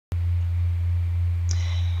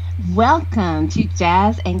Welcome to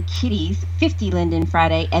Jazz and Kitty's 50 Linden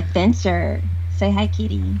Friday adventure. Say hi,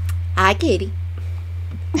 Kitty. Hi, Katie.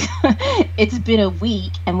 It's been a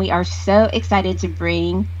week, and we are so excited to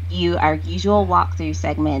bring you our usual walkthrough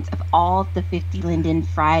segments of all the 50 Linden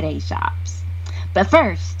Friday shops. But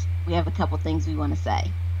first, we have a couple things we want to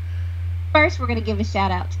say. First, we're going to give a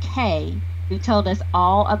shout out to Kay, who told us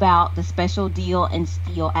all about the special deal and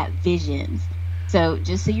steal at Visions. So,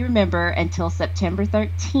 just so you remember, until September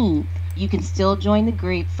 13th, you can still join the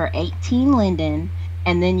group for 18 Linden,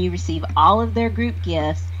 and then you receive all of their group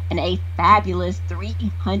gifts and a fabulous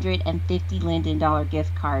 $350 Linden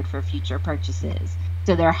gift card for future purchases.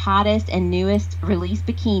 So, their hottest and newest release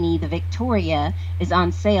bikini, the Victoria, is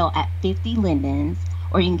on sale at 50 Lindens,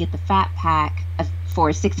 or you can get the fat pack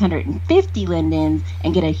for 650 lindens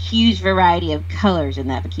and get a huge variety of colors in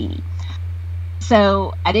that bikini.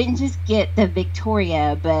 So I didn't just get the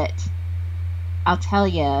Victoria, but I'll tell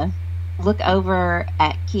you, look over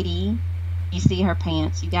at Kitty. You see her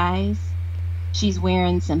pants, you guys? She's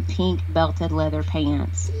wearing some pink belted leather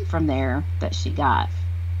pants from there that she got.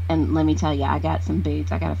 And let me tell you, I got some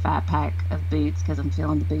boots. I got a fat pack of boots because I'm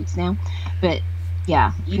feeling the boots now. But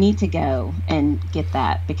yeah, you need to go and get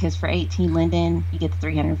that because for 18 Linden, you get the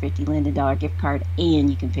 $350 Linden gift card and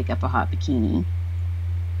you can pick up a hot bikini.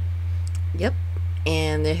 Yep.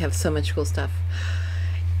 And they have so much cool stuff.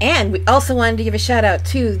 And we also wanted to give a shout out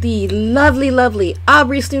to the lovely, lovely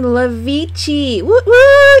Aubrey Snoodlevici. Woot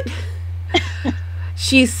woot!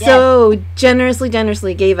 She Yes. so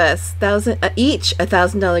generously gave us each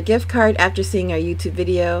 $1,000 gift card after seeing our YouTube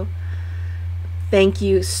video. Thank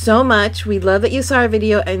you so much. We love that you saw our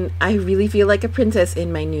video, and I really feel like a princess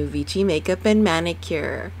in my new Vici makeup and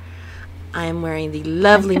manicure. I'm wearing the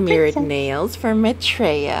lovely Like a mirrored princess. nails from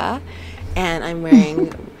Maitreya, and I'm wearing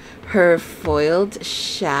her her fall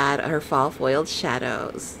foiled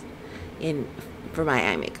shadows in for my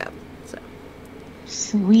eye makeup. So,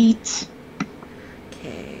 Sweet.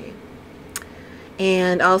 okay.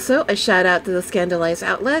 And also a shout out to the Scandalized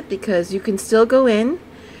Outlet because you can still go in,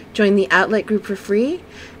 join the outlet group for free,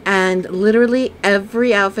 and literally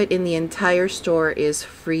every outfit in the entire store is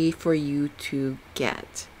free for you to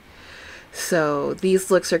get. So these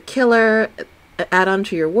looks are killer. Add on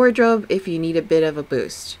to your wardrobe if you need a bit of a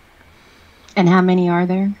boost. And how many are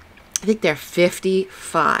there? I think they're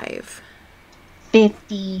 55.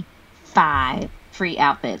 55 free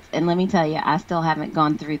outfits. And let me tell you, I still haven't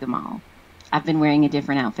gone through them all. I've been wearing a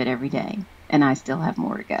different outfit every day, and I still have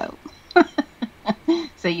more to go.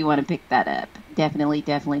 So you want to pick that up. Definitely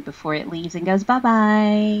before it leaves and goes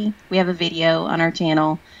bye-bye. We have a video on our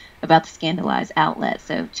channel about the Scandalized outlet,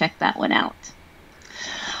 so check that one out.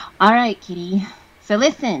 All right, Kitty. So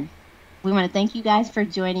listen, we want to thank you guys for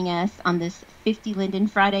joining us on this 50 Linden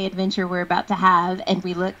Friday adventure we're about to have, and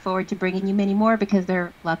we look forward to bringing you many more because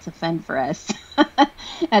they're lots of fun for us.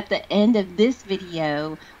 At the end of this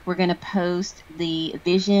video, we're going to post the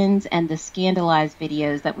Visions and the Scandalized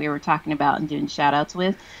videos that we were talking about and doing shout outs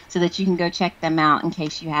with so that you can go check them out in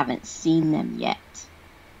case you haven't seen them yet.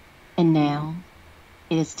 And now,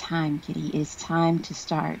 it is time, Kitty. It is time to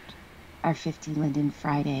start our 50 Linden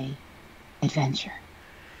Friday adventure.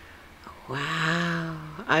 Wow.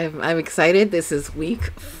 I'm excited. This is week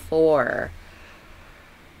 4.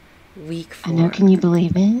 Week 4. I know, can you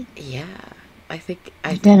believe it? Yeah.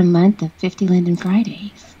 We've done a month of 50 Linden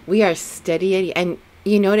Fridays. We are steady, and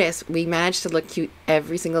you notice we manage to look cute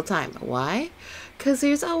every single time. Why? Because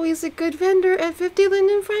there's always a good vendor at 50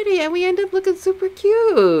 Linden Friday, and we end up looking super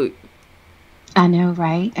cute. I know,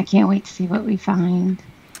 right? I can't wait to see what we find.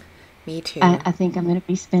 Me too. I think I'm going to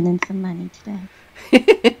be spending some money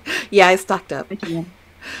today. Yeah, I stocked up. But yeah.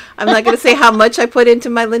 I'm not going to say how much I put into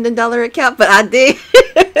my Linden Dollar account, but I did.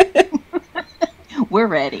 We're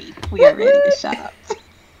ready. We are ready to shop.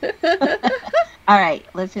 All right,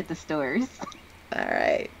 let's hit the stores. All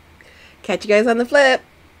right. Catch you guys on the flip.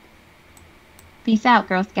 Peace out,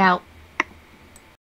 Girl Scout.